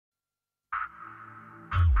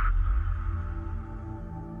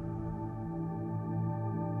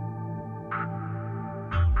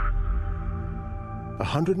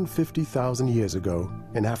150,000 years ago,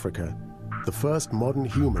 in Africa, the first modern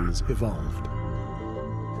humans evolved.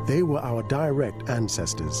 They were our direct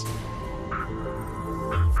ancestors.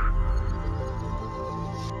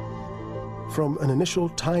 From an initial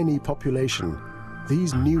tiny population,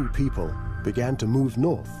 these new people began to move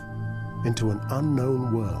north into an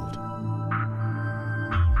unknown world.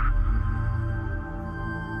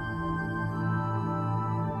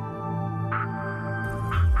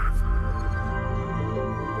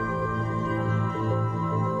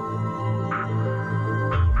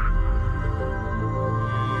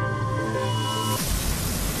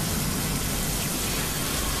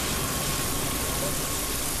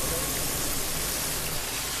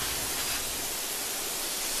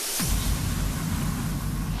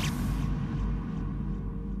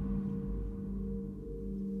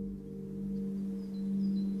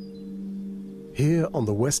 Here on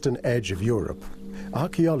the western edge of Europe,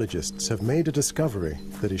 archaeologists have made a discovery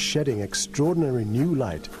that is shedding extraordinary new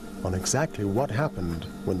light on exactly what happened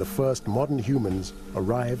when the first modern humans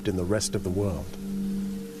arrived in the rest of the world.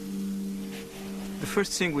 The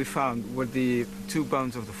first thing we found were the two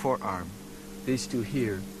bones of the forearm, these two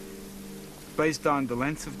here. Based on the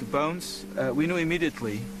length of the bones, we knew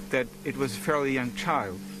immediately that it was a fairly young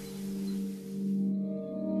child.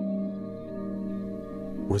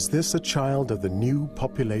 Was this a child of the new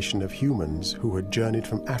population of humans who had journeyed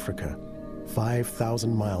from Africa,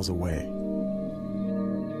 5,000 miles away?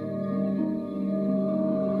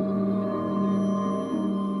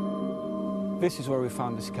 This is where we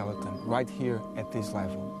found the skeleton, right here at this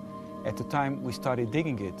level. At the time we started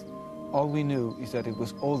digging it, all we knew is that it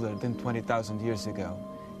was older than 20,000 years ago.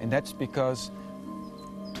 And that's because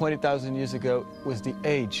 20,000 years ago was the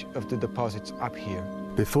age of the deposits up here.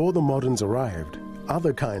 Before the moderns arrived,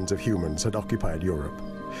 other kinds of humans had occupied Europe.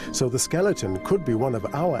 So the skeleton could be one of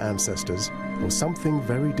our ancestors or something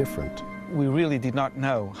very different. We really did not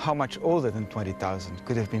know how much older than 20,000.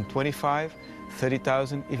 Could have been 25,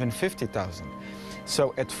 30,000, even 50,000.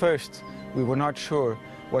 So at first, we were not sure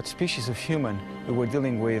what species of human we were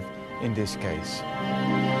dealing with in this case.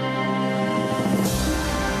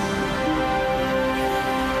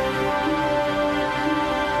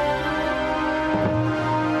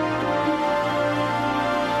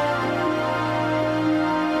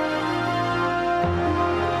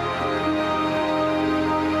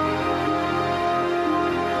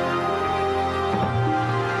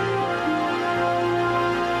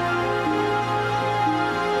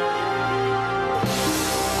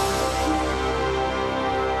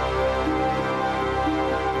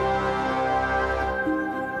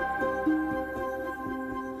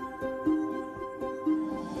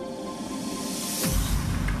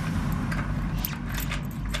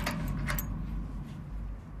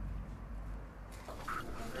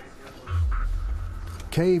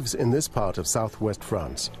 Caves in this part of southwest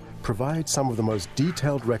France provide some of the most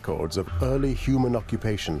detailed records of early human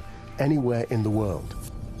occupation anywhere in the world.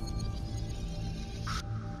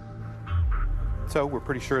 So we're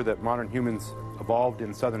pretty sure that modern humans evolved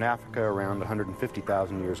in southern Africa around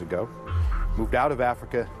 150,000 years ago, moved out of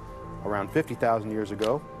Africa around 50,000 years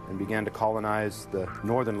ago, and began to colonize the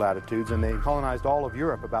northern latitudes, and they colonized all of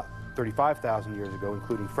Europe about 35,000 years ago,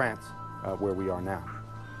 including France, where we are now.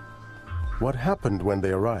 What happened when they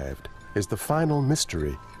arrived is the final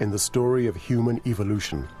mystery in the story of human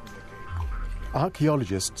evolution.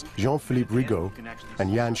 Archaeologists Jean-Philippe Rigaud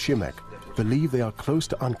and Jan Šimek believe they are close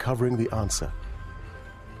to uncovering the answer.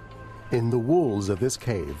 In the walls of this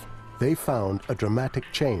cave, they found a dramatic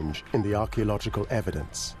change in the archaeological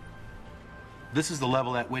evidence. This is the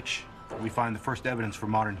level at which we find the first evidence for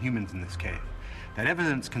modern humans in this cave. That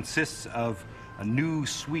evidence consists of a new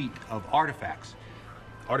suite of artifacts.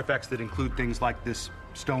 Artifacts that include things like this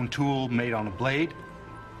stone tool made on a blade,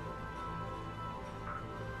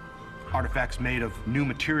 artifacts made of new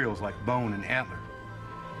materials like bone and antler,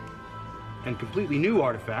 and completely new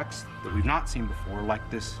artifacts that we've not seen before, like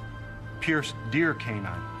this pierced deer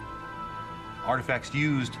canine, artifacts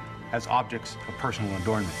used as objects of personal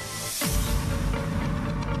adornment.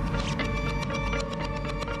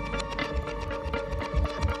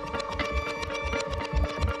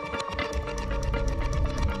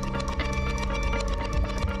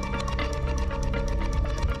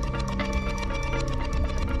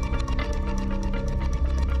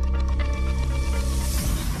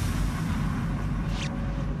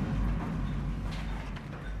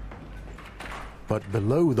 But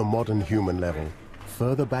below the modern human level,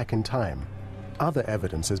 further back in time, other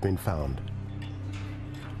evidence has been found.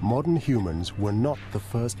 Modern humans were not the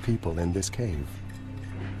first people in this cave.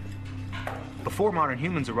 Before modern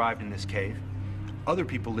humans arrived in this cave, other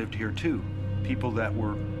people lived here too. people that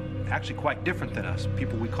were actually quite different than us,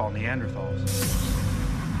 people we call Neanderthals.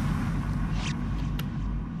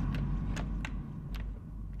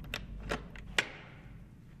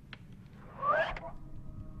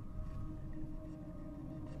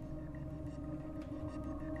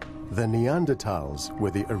 The Neanderthals were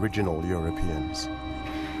the original Europeans.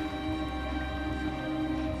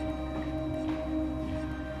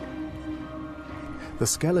 The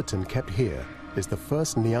skeleton kept here is the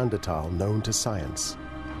first Neanderthal known to science.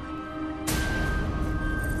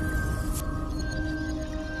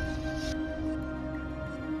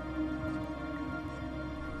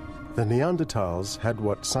 The Neanderthals had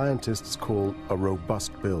what scientists call a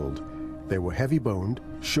robust build. They were heavy-boned,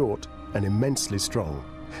 short, and immensely strong,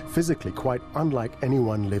 physically quite unlike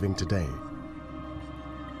anyone living today.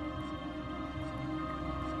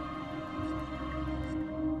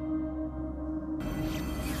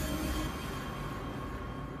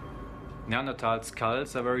 Neanderthal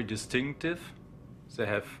skulls are very distinctive. They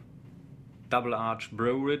have double-arched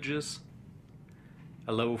brow ridges,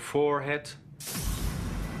 a low forehead,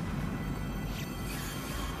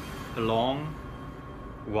 a long,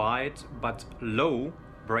 wide but low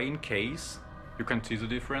brain case. You can see the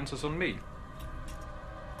differences on me.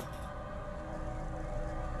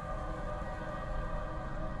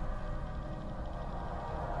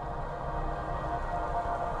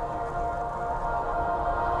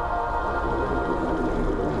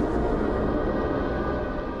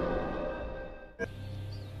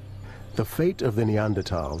 The fate of the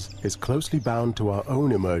Neanderthals is closely bound to our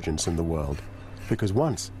own emergence in the world, because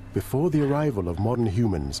once, before the arrival of modern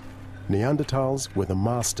humans, Neanderthals were the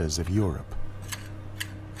masters of Europe.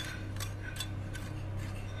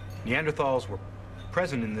 Neanderthals were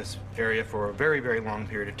present in this area for a very, very long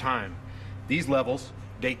period of time. These levels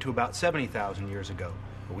date to about 70,000 years ago,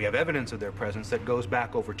 but we have evidence of their presence that goes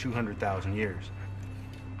back over 200,000 years.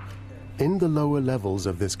 In the lower levels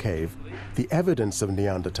of this cave, the evidence of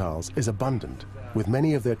Neanderthals is abundant, with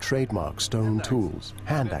many of their trademark stone tools,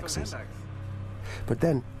 hand axes. But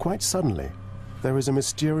then, quite suddenly, there is a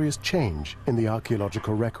mysterious change in the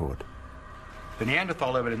archaeological record. The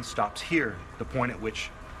Neanderthal evidence stops here, the point at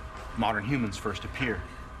which modern humans first appear.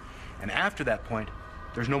 And after that point,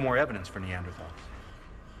 there's no more evidence for Neanderthals.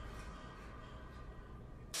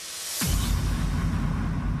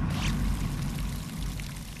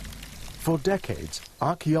 For decades,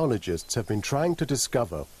 archaeologists have been trying to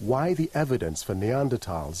discover why the evidence for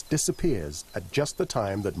Neanderthals disappears at just the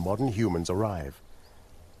time that modern humans arrive.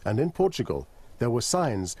 And in Portugal, there were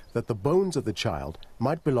signs that the bones of the child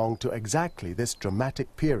might belong to exactly this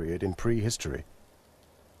dramatic period in prehistory.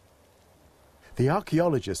 The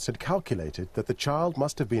archaeologists had calculated that the child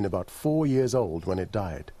must have been about 4 years old when it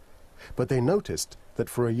died, but they noticed that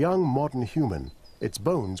for a young modern human, its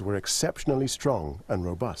bones were exceptionally strong and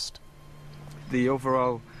robust. The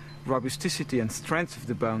overall robusticity and strength of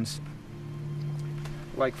the bones,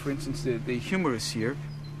 like for instance the humerus here,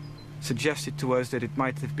 suggested to us that it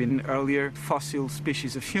might have been an earlier fossil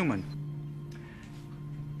species of human.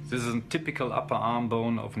 This is a typical upper arm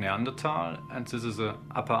bone of Neanderthal, and this is an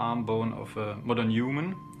upper arm bone of a modern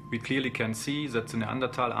human. We clearly can see that the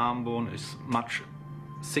Neanderthal arm bone is much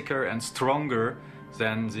thicker and stronger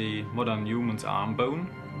than the modern human's arm bone.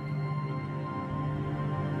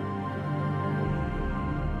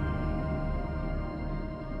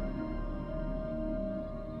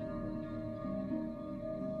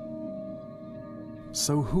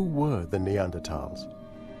 So who were the Neanderthals?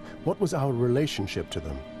 What was our relationship to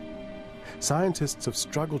them? Scientists have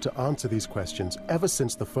struggled to answer these questions ever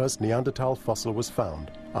since the first Neanderthal fossil was found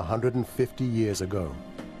 150 years ago.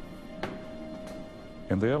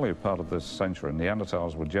 In the earlier part of this century,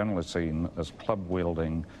 Neanderthals were generally seen as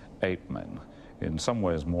club-wielding ape men, in some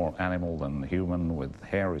ways more animal than human, with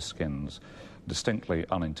hairy skins, distinctly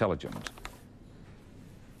unintelligent.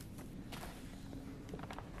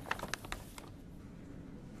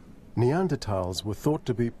 Neanderthals were thought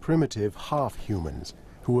to be primitive half-humans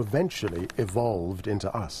who eventually evolved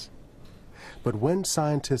into us. But when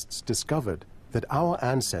scientists discovered that our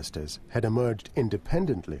ancestors had emerged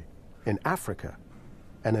independently in Africa,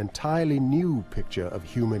 an entirely new picture of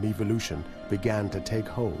human evolution began to take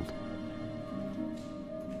hold.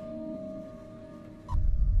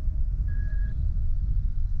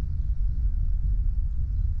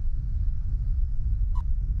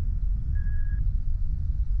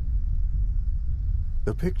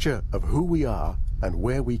 The picture of who we are and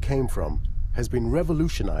where we came from has been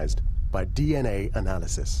revolutionized by DNA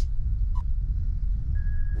analysis.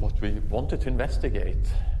 What we wanted to investigate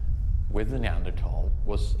with the Neanderthal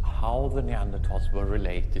was how the Neanderthals were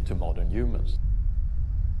related to modern humans.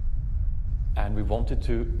 And we wanted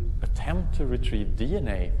to attempt to retrieve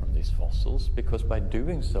DNA from these fossils, because by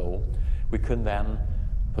doing so, we could then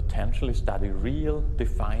potentially study real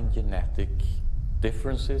defined genetic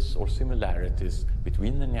differences or similarities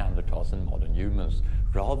between the Neanderthals and modern humans,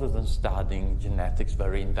 rather than studying genetics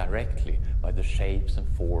very indirectly by the shapes and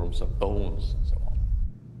forms of bones and so on.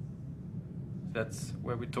 That's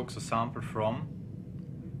where we took the sample from.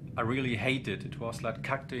 I really hated it. It was like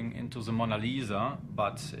cutting into the Mona Lisa,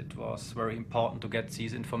 but it was very important to get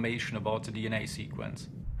this information about the DNA sequence.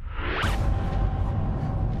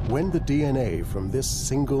 When the DNA from this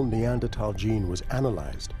single Neanderthal gene was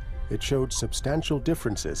analyzed, it showed substantial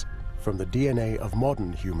differences from the DNA of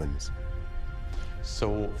modern humans.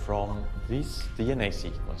 So from these DNA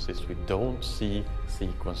sequences, we don't see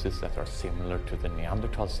sequences that are similar to the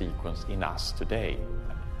Neanderthal sequence in us today.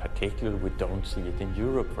 Particularly, we don't see it in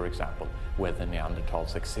Europe, for example, where the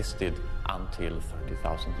Neanderthals existed until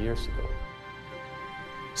 30,000 years ago.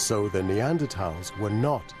 So the Neanderthals were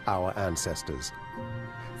not our ancestors.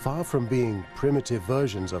 Far from being primitive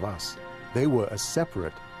versions of us, they were a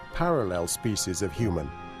separate, parallel species of human.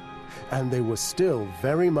 And they were still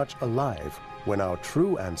very much alive when our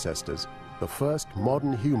true ancestors, the first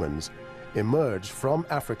modern humans, emerged from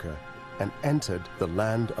Africa and entered the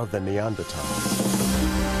land of the Neanderthals.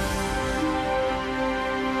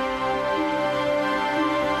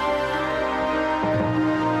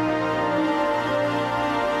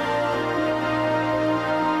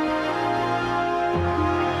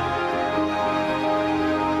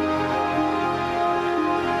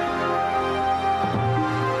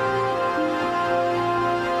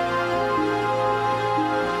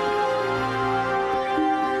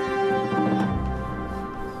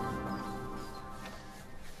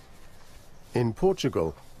 In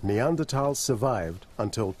Portugal, Neanderthals survived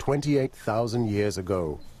until 28,000 years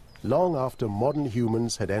ago, long after modern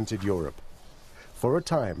humans had entered Europe. For a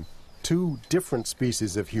time, two different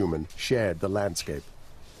species of human shared the landscape.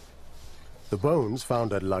 The bones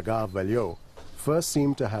found at Lagar-Velho first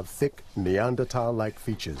seemed to have thick Neanderthal-like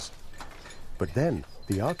features. But then,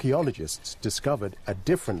 the archaeologists discovered a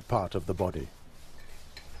different part of the body.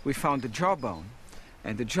 We found the jawbone,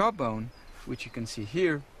 and the jawbone, which you can see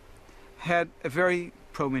here, had a very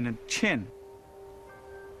prominent chin.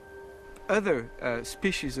 Other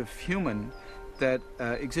species of human that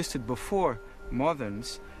existed before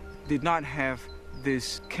moderns did not have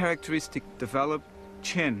this characteristic developed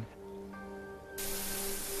chin.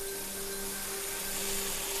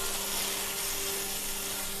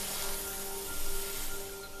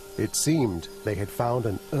 It seemed they had found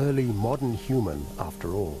an early modern human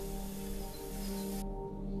after all.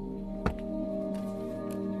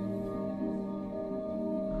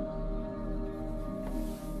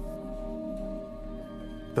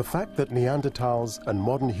 The fact that Neanderthals and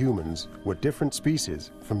modern humans were different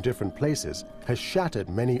species from different places has shattered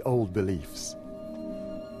many old beliefs.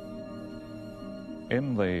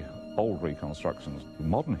 In the old reconstructions,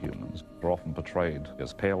 modern humans are often portrayed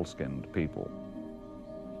as pale-skinned people,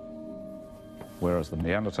 whereas the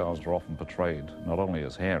Neanderthals are often portrayed not only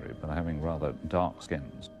as hairy, but having rather dark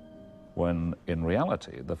skins, when in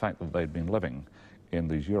reality, the fact that they'd been living in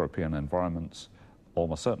these European environments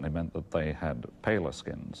almost certainly meant that they had paler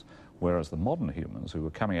skins, whereas the modern humans who were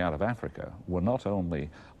coming out of Africa were not only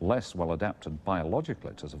less well adapted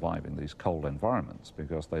biologically to survive in these cold environments,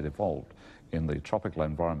 because they'd evolved in the tropical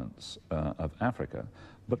environments of Africa,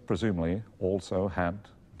 but presumably also had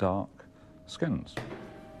dark skins.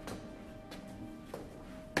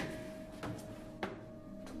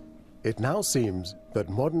 It now seems that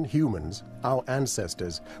modern humans, our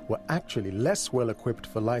ancestors, were actually less well equipped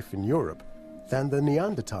for life in Europe than the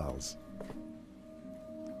Neanderthals.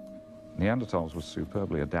 Neanderthals were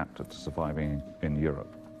superbly adapted to surviving in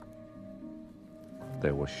Europe.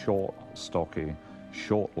 They were short, stocky,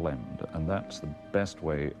 short-limbed, and that's the best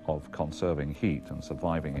way of conserving heat and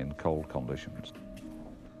surviving in cold conditions.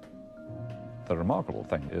 The remarkable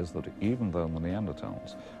thing is that even though the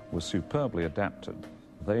Neanderthals were superbly adapted,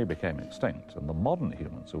 they became extinct, and the modern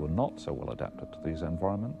humans, who were not so well adapted to these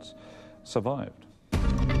environments, survived.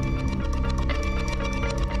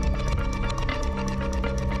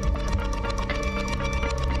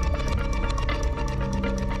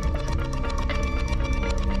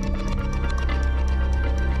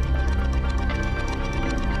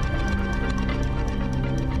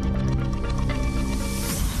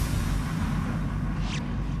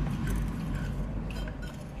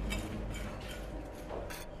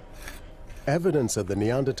 Evidence of the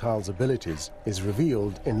Neanderthals' abilities is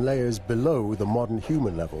revealed in layers below the modern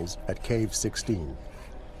human levels at Cave 16.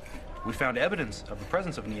 We found evidence of the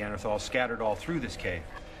presence of Neanderthals scattered all through this cave.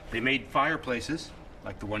 They made fireplaces,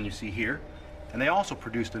 like the one you see here, and they also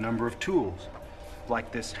produced a number of tools,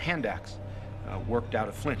 like this hand axe, worked out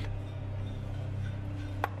of flint.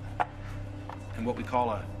 And what we call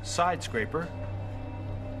a side scraper.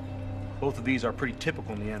 Both of these are pretty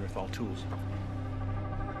typical Neanderthal tools.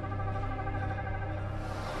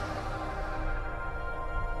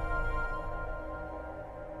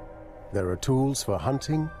 There are tools for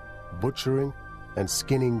hunting, butchering, and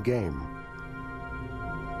skinning game.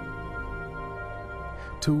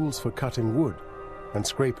 Tools for cutting wood and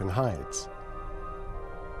scraping hides.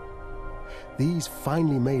 These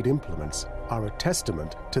finely made implements are a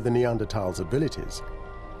testament to the Neanderthals' abilities,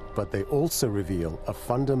 but they also reveal a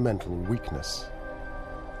fundamental weakness.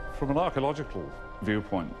 From an archaeological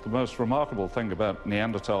viewpoint, the most remarkable thing about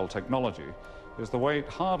Neanderthal technology is the way it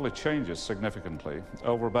hardly changes significantly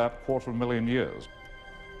over about 250,000 years.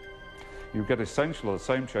 You get essentially the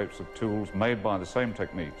same shapes of tools made by the same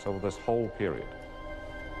techniques over this whole period.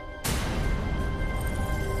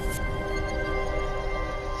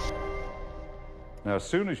 Now, as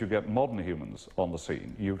soon as you get modern humans on the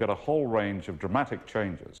scene, you get a whole range of dramatic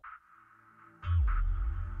changes.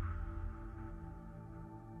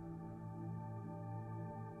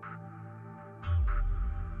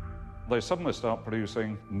 They suddenly start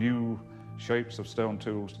producing new shapes of stone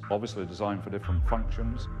tools, obviously designed for different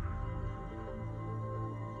functions.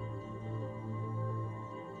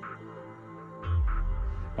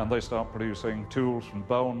 And they start producing tools from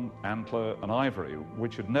bone, antler, and ivory,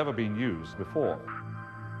 which had never been used before.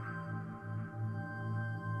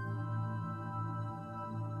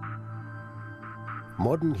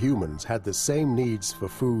 Modern humans had the same needs for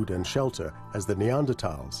food and shelter as the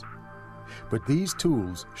Neanderthals, but these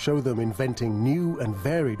tools show them inventing new and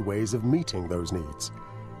varied ways of meeting those needs.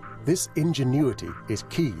 This ingenuity is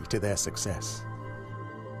key to their success.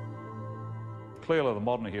 Clearly, the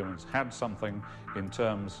modern humans had something in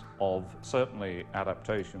terms of certainly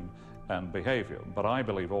adaptation and behavior, but I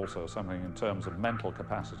believe also something in terms of mental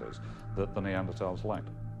capacities that the Neanderthals lacked.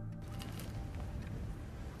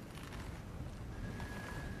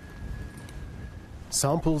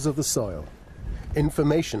 Samples of the soil,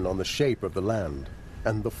 information on the shape of the land,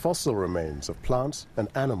 and the fossil remains of plants and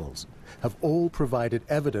animals have all provided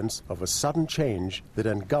evidence of a sudden change that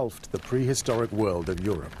engulfed the prehistoric world of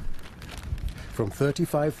Europe. From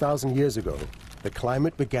 35,000 years ago, the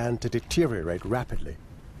climate began to deteriorate rapidly.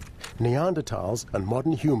 Neanderthals and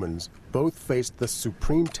modern humans both faced the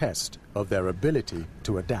supreme test of their ability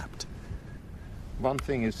to adapt. One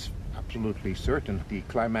thing is absolutely certain: the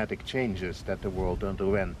climatic changes that the world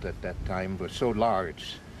underwent at that time were so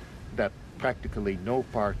large that practically no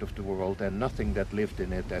part of the world and nothing that lived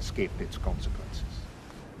in it escaped its consequences.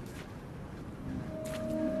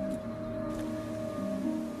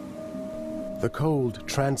 The cold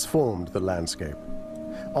transformed the landscape.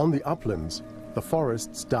 On the uplands, the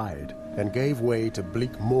forests died and gave way to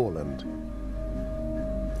bleak moorland.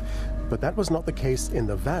 But that was not the case in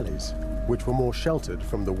the valleys, which were more sheltered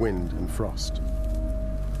from the wind and frost.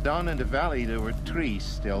 Down in the valley there were trees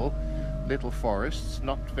still, little forests,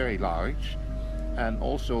 not very large, and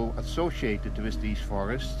also associated with these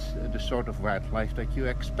forests the sort of wildlife that you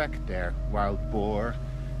expect there: wild boar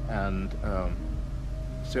and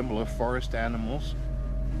similar forest animals.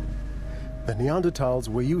 The Neanderthals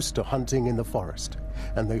were used to hunting in the forest,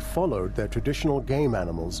 and they followed their traditional game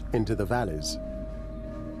animals into the valleys.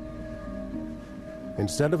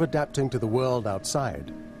 Instead of adapting to the world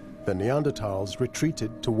outside, the Neanderthals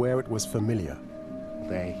retreated to where it was familiar.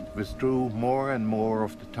 They withdrew more and more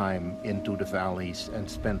of the time into the valleys and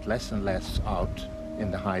spent less and less out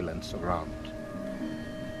in the highlands around.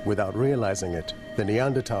 Without realizing it, the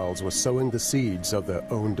Neanderthals were sowing the seeds of their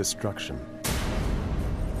own destruction.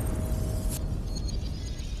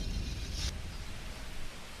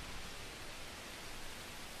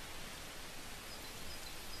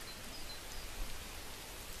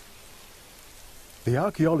 The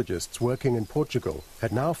archaeologists working in Portugal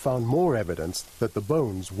had now found more evidence that the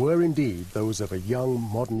bones were indeed those of a young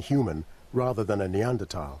modern human rather than a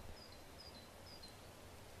Neanderthal.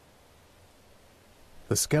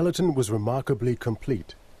 The skeleton was remarkably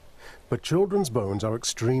complete, but children's bones are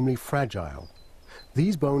extremely fragile.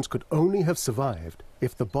 These bones could only have survived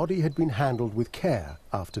if the body had been handled with care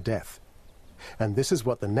after death. And this is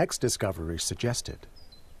what the next discovery suggested.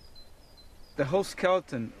 The whole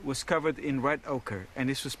skeleton was covered in red ochre, and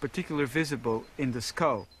this was particularly visible in the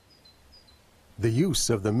skull. The use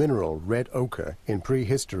of the mineral red ochre in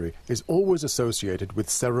prehistory is always associated with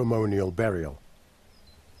ceremonial burial.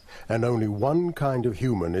 And only one kind of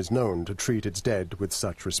human is known to treat its dead with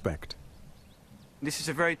such respect. This is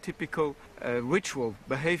a very typical ritual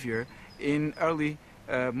behavior in early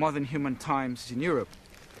modern human times in Europe.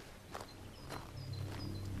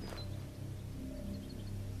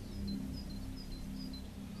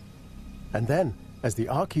 And then, as the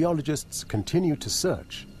archaeologists continued to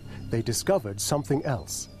search, they discovered something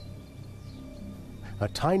else. A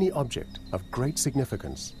tiny object of great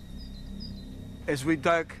significance. As we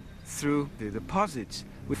dug through the deposits,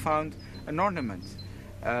 we found an ornament,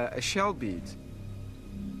 a shell bead.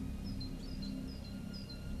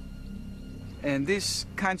 And these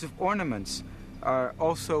kinds of ornaments are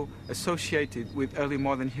also associated with early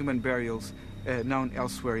modern human burials known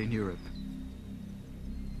elsewhere in Europe.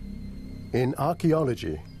 In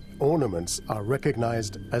archaeology, ornaments are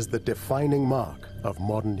recognized as the defining mark of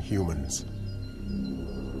modern humans.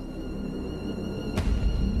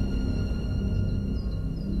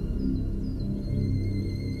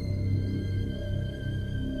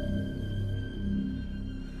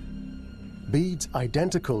 Beads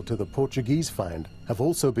identical to the Portuguese find have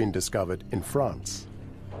also been discovered in France.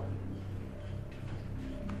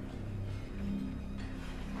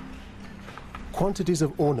 Quantities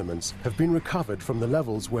of ornaments have been recovered from the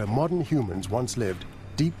levels where modern humans once lived,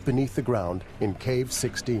 deep beneath the ground in Cave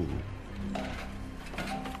 16.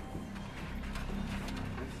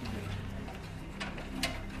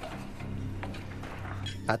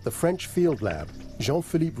 At the French Field Lab,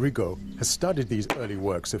 Jean-Philippe Rigaud has studied these early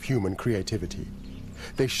works of human creativity.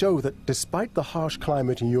 They show that despite the harsh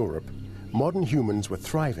climate in Europe, modern humans were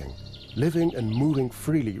thriving, living and moving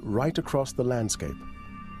freely right across the landscape.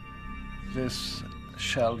 This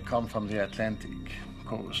shell comes from the Atlantic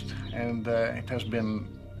coast, and it has been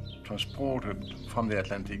transported from the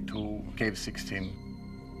Atlantic to Cave 16.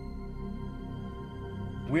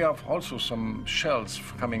 We have also some shells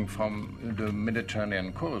coming from the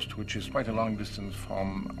Mediterranean coast, which is quite a long distance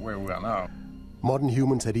from where we are now. Modern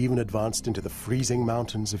humans had even advanced into the freezing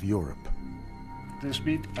mountains of Europe. This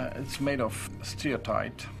bead, it's made of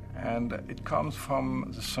steatite, and it comes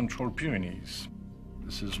from the Central Pyrenees.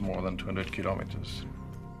 This is more than 200 kilometers.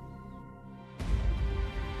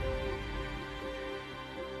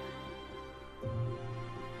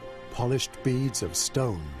 Polished beads of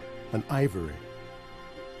stone and ivory,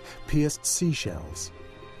 pierced seashells,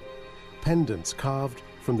 pendants carved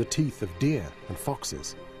from the teeth of deer and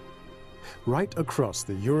foxes. Right across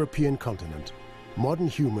the European continent, modern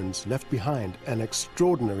humans left behind an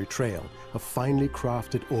extraordinary trail of finely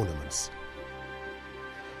crafted ornaments.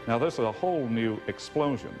 Now this is a whole new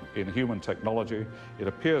explosion in human technology. It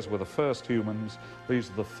appears with the first humans. These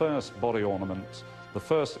are the first body ornaments, the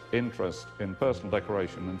first interest in personal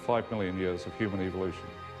decoration in 5 million years of human evolution.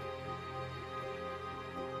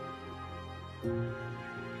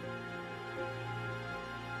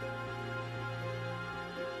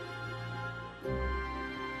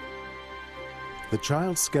 The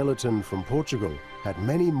child skeleton from Portugal had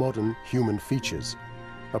many modern human features.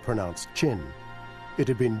 A pronounced chin. It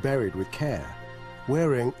had been buried with care,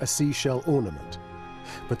 wearing a seashell ornament.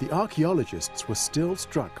 But the archaeologists were still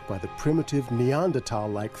struck by the primitive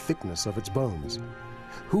Neanderthal-like thickness of its bones.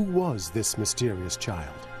 Who was this mysterious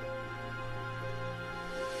child?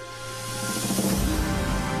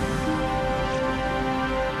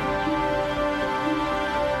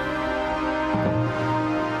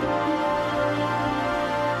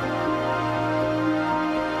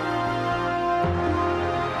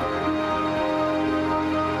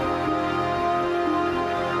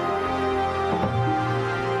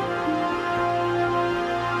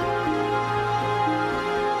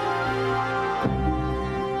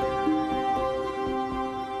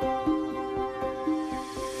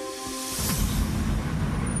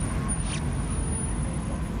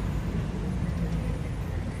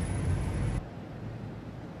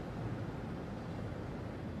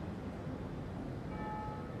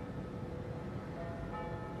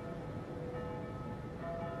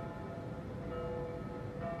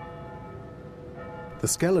 The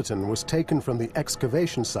skeleton was taken from the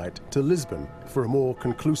excavation site to Lisbon for a more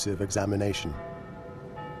conclusive examination.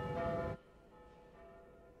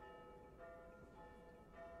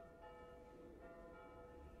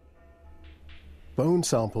 Bone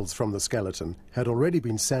samples from the skeleton had already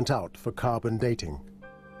been sent out for carbon dating.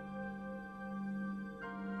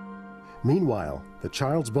 Meanwhile, the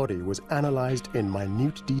child's body was analyzed in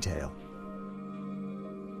minute detail.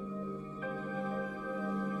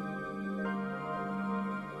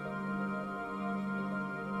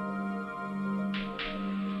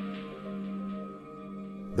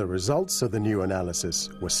 The results of the new analysis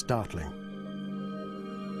were startling.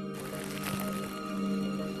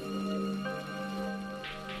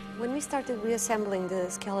 When we started reassembling the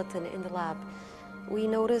skeleton in the lab, we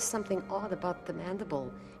noticed something odd about the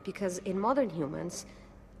mandible, because in modern humans,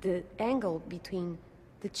 the angle between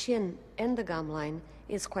the chin and the gum line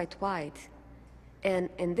is quite wide. And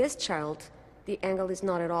in this child, the angle is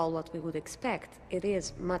not at all what we would expect. It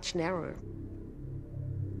is much narrower.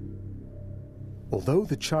 Although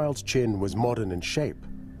the child's chin was modern in shape,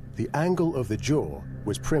 the angle of the jaw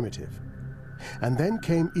was primitive. And then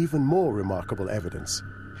came even more remarkable evidence,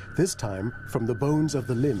 this time from the bones of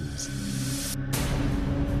the limbs.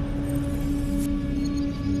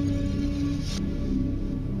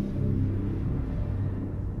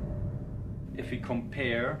 If we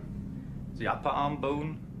compare the upper arm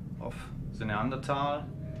bone of the Neanderthal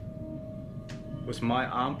with my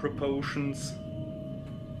arm proportions,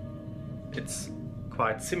 it's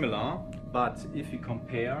quite similar, but if we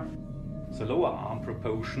compare the lower arm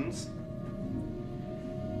proportions,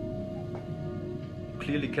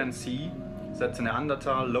 clearly can see that the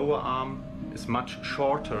Neanderthal lower arm is much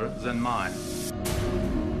shorter than mine.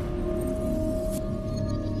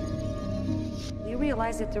 We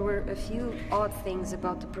realized that there were a few odd things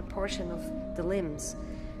about the proportion of the limbs.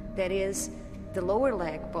 That is, the lower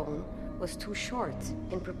leg bone was too short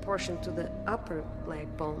in proportion to the upper leg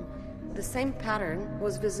bone. The same pattern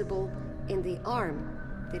was visible in the arm.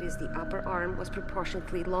 That is, the upper arm was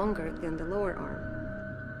proportionately longer than the lower arm.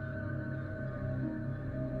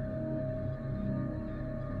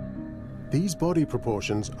 These body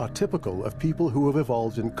proportions are typical of people who have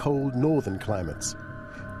evolved in cold northern climates.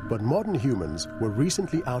 But modern humans were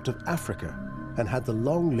recently out of Africa and had the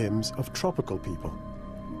long limbs of tropical people.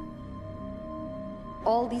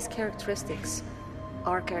 All these characteristics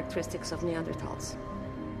are characteristics of Neanderthals.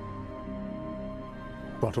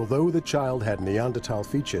 But although the child had Neanderthal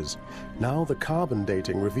features, now the carbon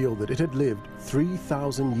dating revealed that it had lived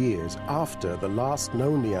 3,000 years after the last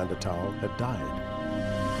known Neanderthal had died.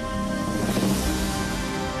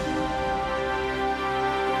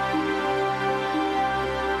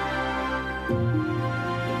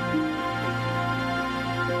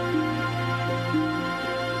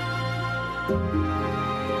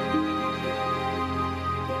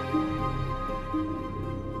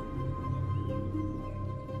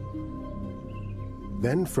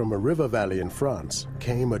 Then from a river valley in France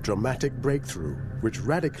came a dramatic breakthrough which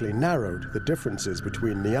radically narrowed the differences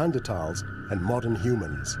between Neanderthals and modern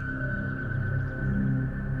humans.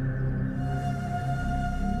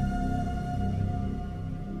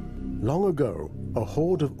 Long ago, a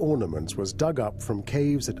hoard of ornaments was dug up from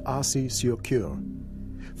caves at Arcy-sur-Cure.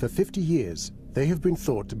 For 50 years, they have been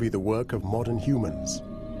thought to be the work of modern humans.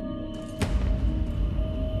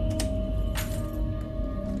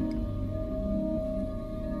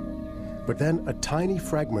 But then a tiny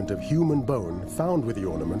fragment of human bone found with the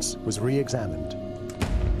ornaments was re-examined.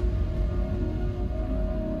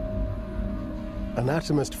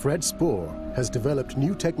 Anatomist Fred Spoor has developed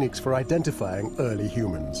new techniques for identifying early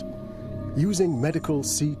humans. Using medical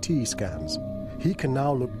CT scans, he can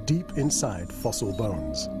now look deep inside fossil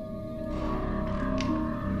bones.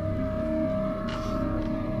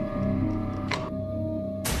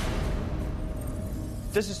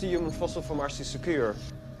 This is the human fossil from Arcy-sur-Cure.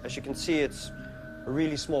 As you can see, it's a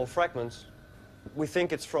really small fragment. We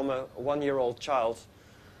think it's from a one-year-old child.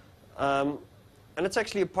 And it's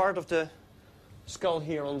actually a part of the skull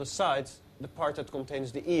here on the side, the part that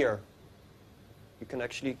contains the ear. You can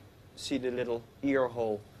actually see the little ear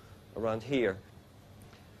hole around here.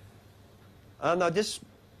 Now this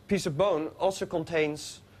piece of bone also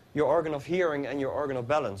contains your organ of hearing and your organ of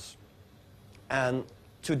balance. And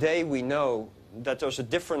today we know that there's a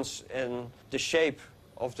difference in the shape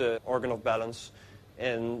of the organ of balance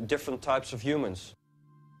in different types of humans.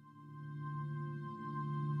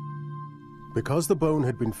 Because the bone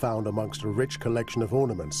had been found amongst a rich collection of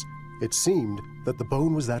ornaments, it seemed that the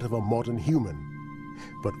bone was that of a modern human.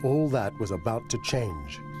 But all that was about to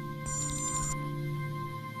change.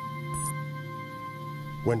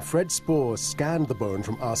 When Fred Spoor scanned the bone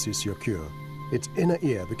from Arcy-sur-Cure, its inner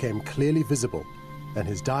ear became clearly visible, and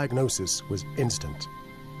his diagnosis was instant.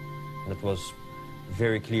 It was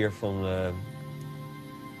very clear from the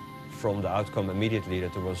outcome immediately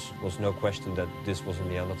that there was no question that this was a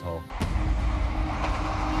Neanderthal.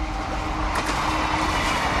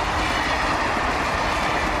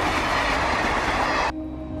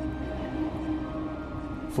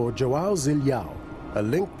 For Joao Zilhao, a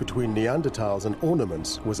link between Neanderthals and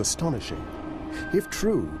ornaments was astonishing. If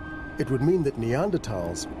true, it would mean that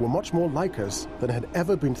Neanderthals were much more like us than had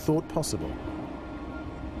ever been thought possible.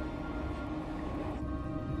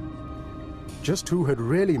 Just who had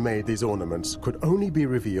really made these ornaments could only be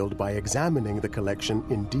revealed by examining the collection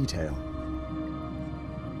in detail.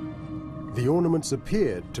 The ornaments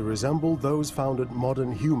appeared to resemble those found at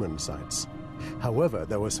modern human sites. However,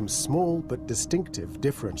 there were some small but distinctive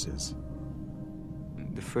differences.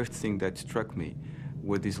 The first thing that struck me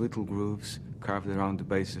were these little grooves carved around the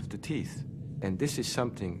base of the teeth. And this is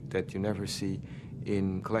something that you never see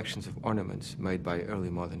in collections of ornaments made by early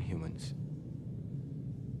modern humans.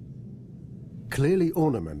 Clearly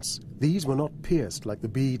ornaments, these were not pierced like the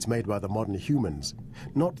beads made by the modern humans,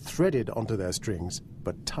 not threaded onto their strings,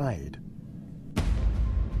 but tied.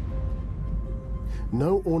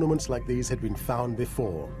 No ornaments like these had been found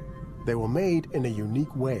before. They were made in a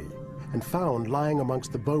unique way and found lying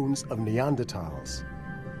amongst the bones of Neanderthals.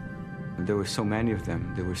 There were so many of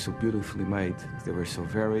them, they were so beautifully made, they were so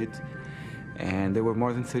varied, and they were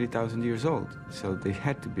more than 30,000 years old, so they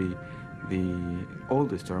had to be the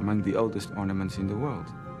oldest or among the oldest ornaments in the world.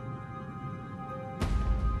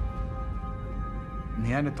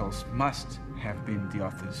 Neanderthals must have been the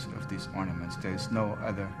authors of these ornaments. There is no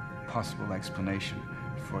other possible explanation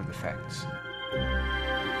for the facts.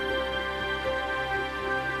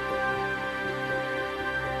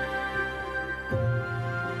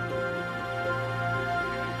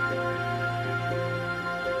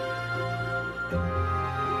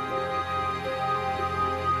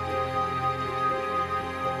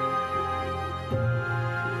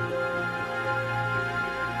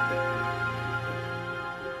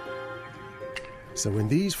 So in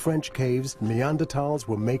these French caves, Neanderthals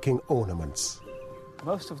were making ornaments.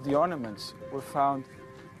 Most of the ornaments were found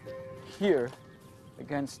here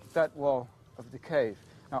against that wall of the cave.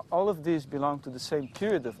 Now, all of these belong to the same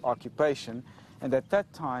period of occupation, and at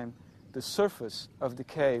that time, the surface of the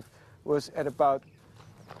cave was at about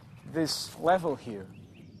this level here.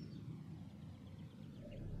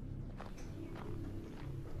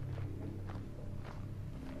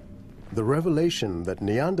 The revelation that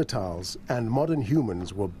Neanderthals and modern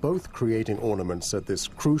humans were both creating ornaments at this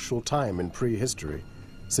crucial time in prehistory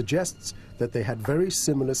suggests that they had very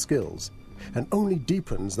similar skills and only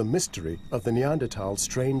deepens the mystery of the Neanderthals'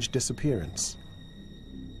 strange disappearance.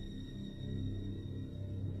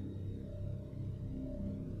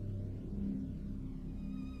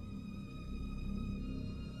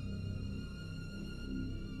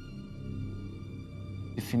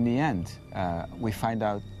 If in the end we find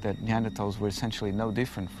out that Neanderthals were essentially no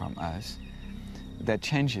different from us, that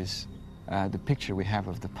changes the picture we have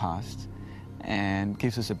of the past and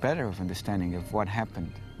gives us a better understanding of what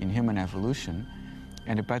happened in human evolution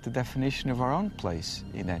and about the definition of our own place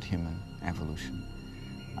in that human evolution.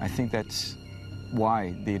 I think that's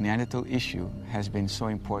why the Neanderthal issue has been so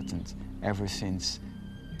important ever since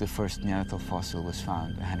the first Neanderthal fossil was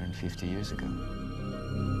found 150 years ago.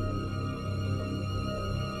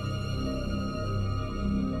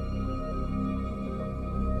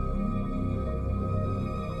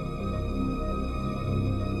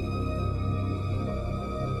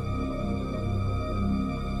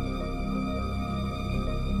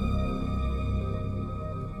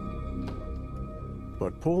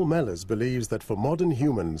 But Paul Mellers believes that for modern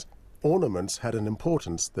humans, ornaments had an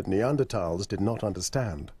importance that Neanderthals did not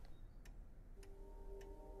understand.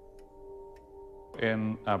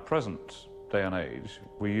 In our present day and age,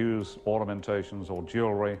 we use ornamentations or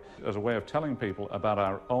jewelry as a way of telling people about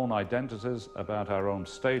our own identities, about our own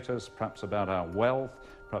status, perhaps about our wealth,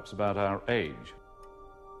 perhaps about our age.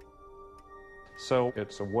 So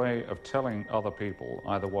it's a way of telling other people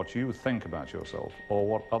either what you think about yourself or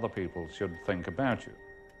what other people should think about you.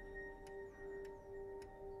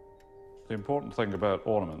 The important thing about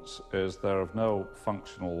ornaments is they're of no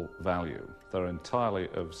functional value. They're entirely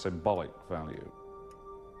of symbolic value.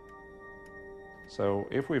 So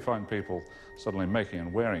if we find people suddenly making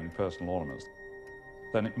and wearing personal ornaments,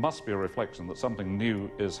 then it must be a reflection that something new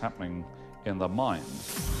is happening in their mind.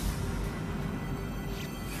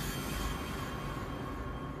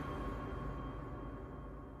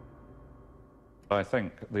 I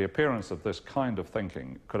think the appearance of this kind of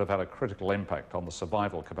thinking could have had a critical impact on the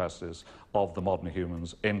survival capacities of the modern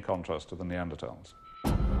humans in contrast to the Neanderthals.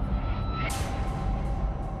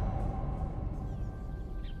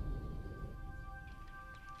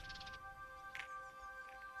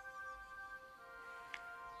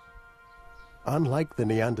 Unlike the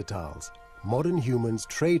Neanderthals, modern humans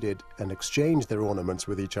traded and exchanged their ornaments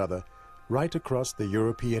with each other right across the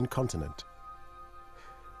European continent.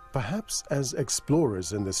 Perhaps as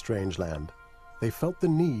explorers in this strange land, they felt the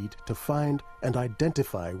need to find and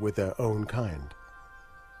identify with their own kind.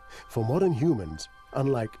 For modern humans,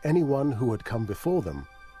 unlike anyone who had come before them,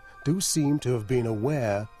 do seem to have been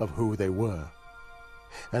aware of who they were.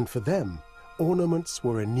 And for them, ornaments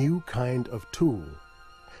were a new kind of tool,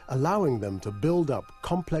 allowing them to build up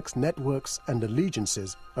complex networks and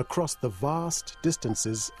allegiances across the vast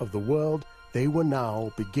distances of the world they were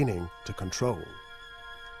now beginning to control.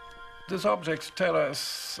 These objects tell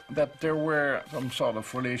us that there were some sort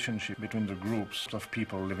of relationship between the groups of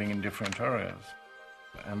people living in different areas.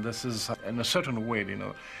 And this is, in a certain way,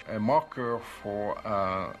 a marker for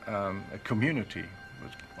a community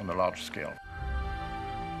on a large scale.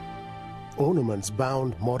 Ornaments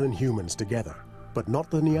bound modern humans together, but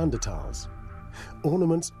not the Neanderthals.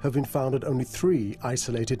 Ornaments have been found at only 3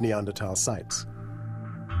 isolated Neanderthal sites.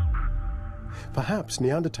 Perhaps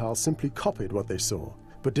Neanderthals simply copied what they saw,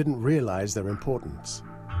 but didn't realize their importance.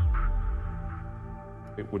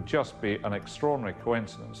 It would just be an extraordinary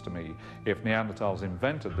coincidence to me if Neanderthals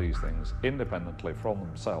invented these things independently from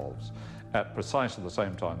themselves at precisely the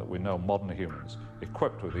same time that we know modern humans,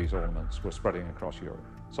 equipped with these ornaments, were spreading across Europe.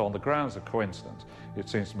 So on the grounds of coincidence, it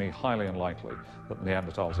seems to me highly unlikely that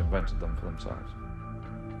Neanderthals invented them for themselves.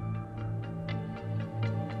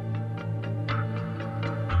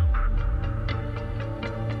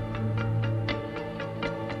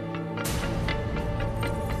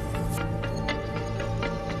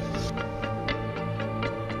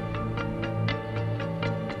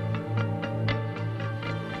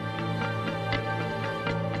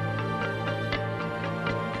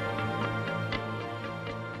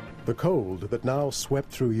 The cold that now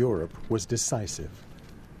swept through Europe was decisive.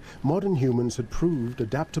 Modern humans had proved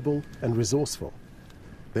adaptable and resourceful.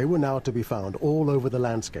 They were now to be found all over the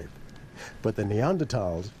landscape. But the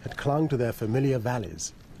Neanderthals had clung to their familiar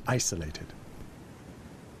valleys, isolated.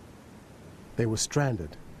 They were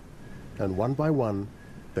stranded, and one by one,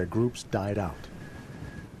 their groups died out.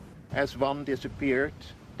 As one disappeared,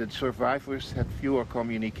 the survivors had fewer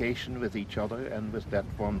communication with each other and with that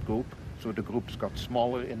one group. So the groups got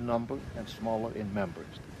smaller in number and smaller in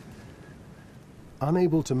members.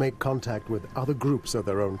 Unable to make contact with other groups of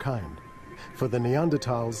their own kind, for the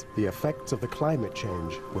Neanderthals, the effects of the climate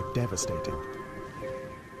change were devastating.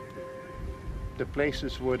 The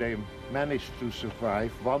places where they managed to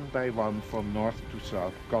survive, one by one from north to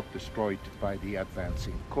south, got destroyed by the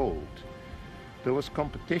advancing cold. There was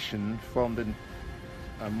competition from the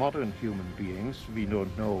modern human beings. We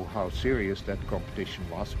don't know how serious that competition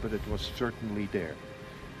was, but it was certainly there.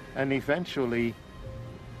 And eventually,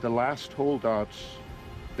 the last holdouts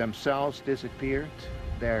themselves disappeared.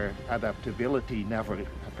 Their adaptability never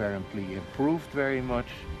apparently improved very much,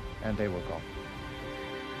 and they were gone.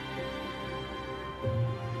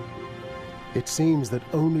 It seems that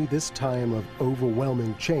only this time of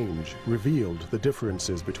overwhelming change revealed the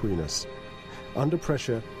differences between us. Under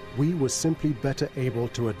pressure, we were simply better able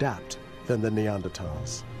to adapt than the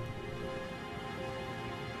Neanderthals.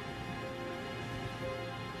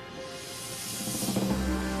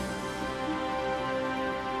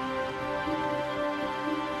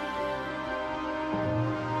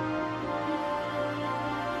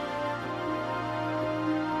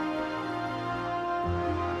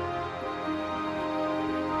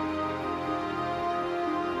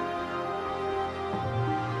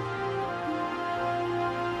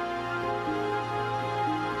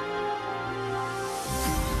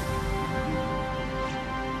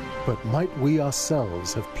 But might we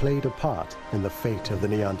ourselves have played a part in the fate of the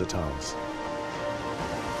Neanderthals?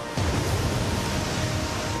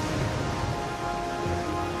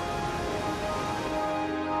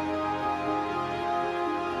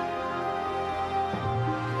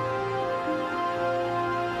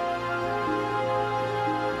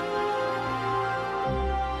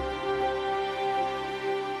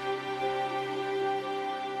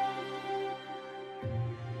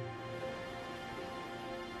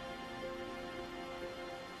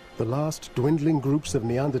 The last dwindling groups of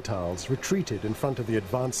Neanderthals retreated in front of the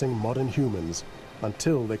advancing modern humans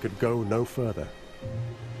until they could go no further.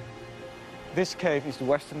 This cave is the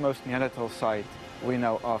westernmost Neanderthal site we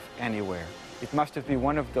know of anywhere. It must have been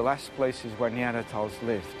one of the last places where Neanderthals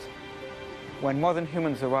lived. When modern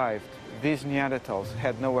humans arrived, these Neanderthals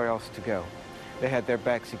had nowhere else to go. They had their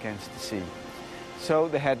backs against the sea. So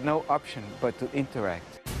they had no option but to interact.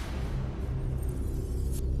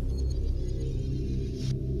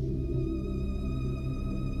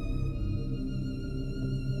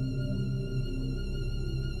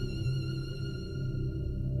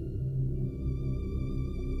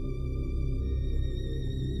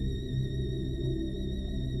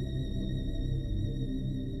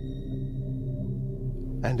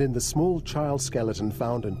 And in the small child skeleton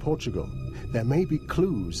found in Portugal, there may be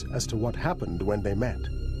clues as to what happened when they met.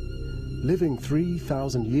 Living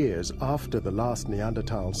 3,000 years after the last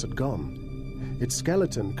Neanderthals had gone, its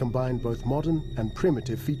skeleton combined both modern and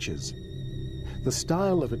primitive features. The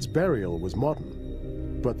style of its burial was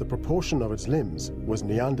modern, but the proportion of its limbs was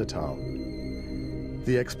Neanderthal.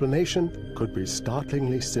 The explanation could be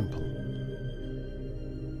startlingly simple.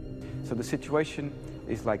 So the situation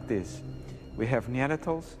is like this. We have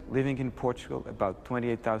Neanderthals living in Portugal about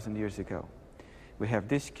 28,000 years ago. We have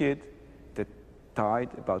this kid that died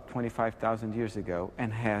about 25,000 years ago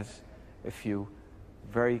and has a few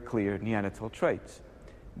very clear Neanderthal traits.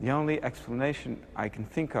 The only explanation I can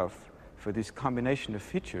think of for this combination of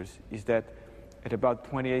features is that at about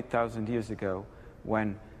 28,000 years ago,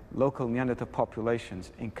 when local Neanderthal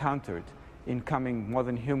populations encountered incoming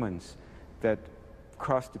modern humans that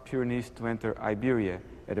crossed the Pyrenees to enter Iberia,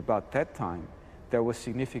 at about that time, there was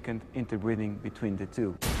significant interbreeding between the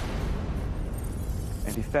two.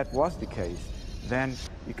 And if that was the case, then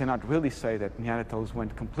you cannot really say that Neanderthals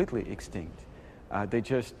went completely extinct. They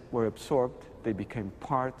just were absorbed, they became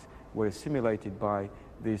part, were assimilated by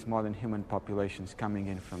these modern human populations coming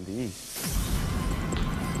in from the east.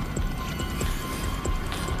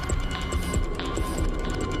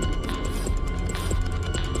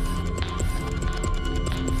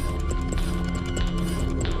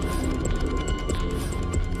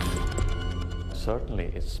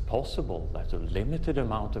 Certainly it's possible that a limited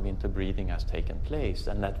amount of interbreeding has taken place,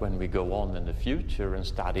 and that when we go on in the future and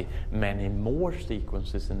study many more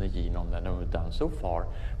sequences in the genome than we've done so far,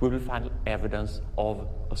 we will find evidence of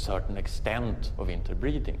a certain extent of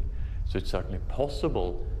interbreeding. So it's certainly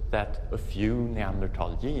possible that a few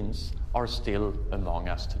Neanderthal genes are still among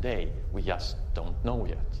us today. We just don't know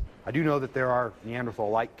yet. I do know that there are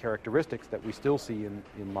Neanderthal-like characteristics that we still see in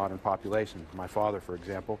modern populations. My father, for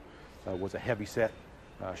example, was a heavy-set,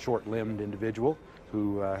 short-limbed individual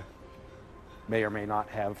who may or may not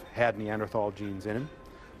have had Neanderthal genes in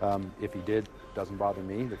him. If he did, doesn't bother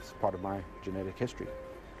me. That's part of my genetic history.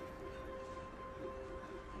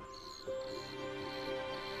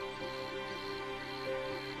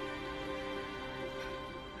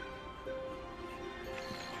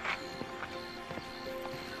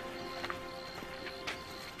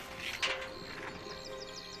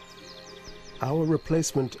 Our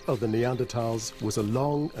replacement of the Neanderthals was a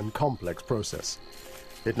long and complex process.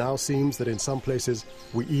 It now seems that in some places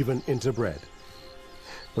we even interbred.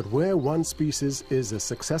 But where one species is as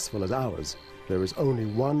successful as ours, there is only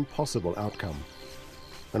one possible outcome.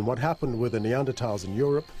 And what happened with the Neanderthals in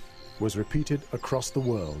Europe was repeated across the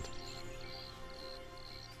world.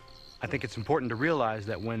 I think it's important to realize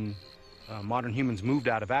that when modern humans moved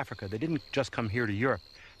out of Africa, they didn't just come here to Europe.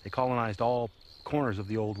 They colonized all corners of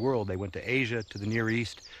the old world. They went to Asia, to the Near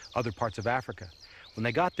East, other parts of Africa. When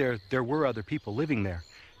they got there, there were other people living there.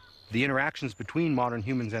 The interactions between modern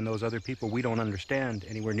humans and those other people we don't understand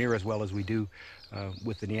anywhere near as well as we do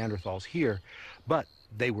with the Neanderthals here, but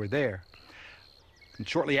they were there. And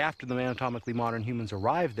shortly after the anatomically modern humans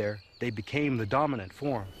arrived there, they became the dominant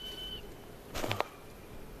form.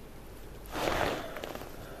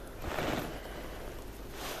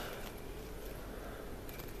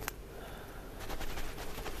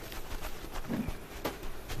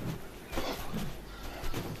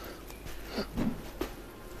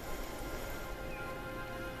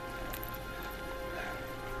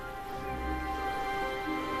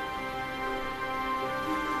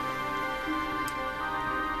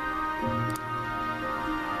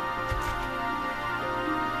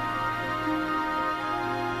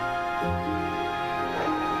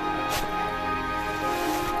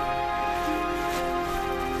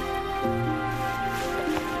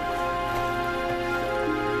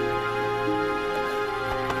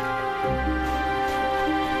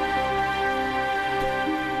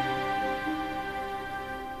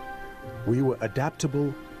 We were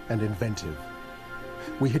adaptable and inventive.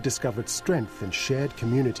 We had discovered strength in shared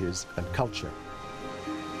communities and culture.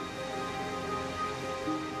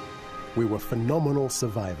 We were phenomenal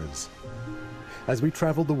survivors. As we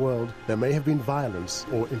traveled the world, there may have been violence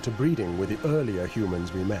or interbreeding with the earlier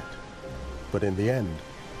humans we met. But in the end,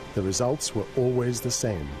 the results were always the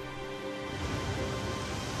same.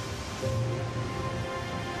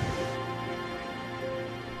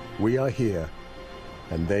 We are here,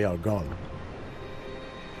 and they are gone.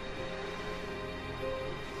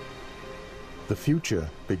 The future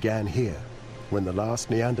began here, when the last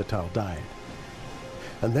Neanderthal died.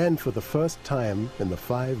 And then, for the first time in the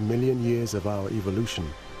 5 million years of our evolution,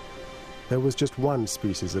 there was just one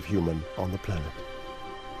species of human on the planet.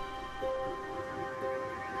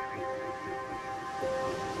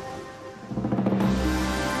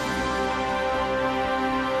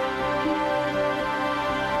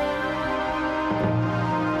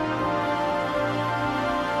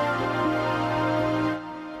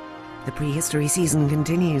 The Prehistory Season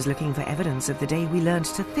continues, looking for evidence of the day we learned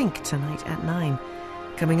to think tonight at 9.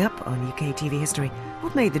 Coming up on UK TV History,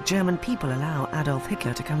 what made the German people allow Adolf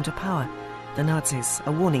Hitler to come to power? The Nazis,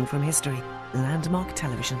 a warning from history. Landmark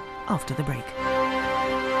Television, after the break.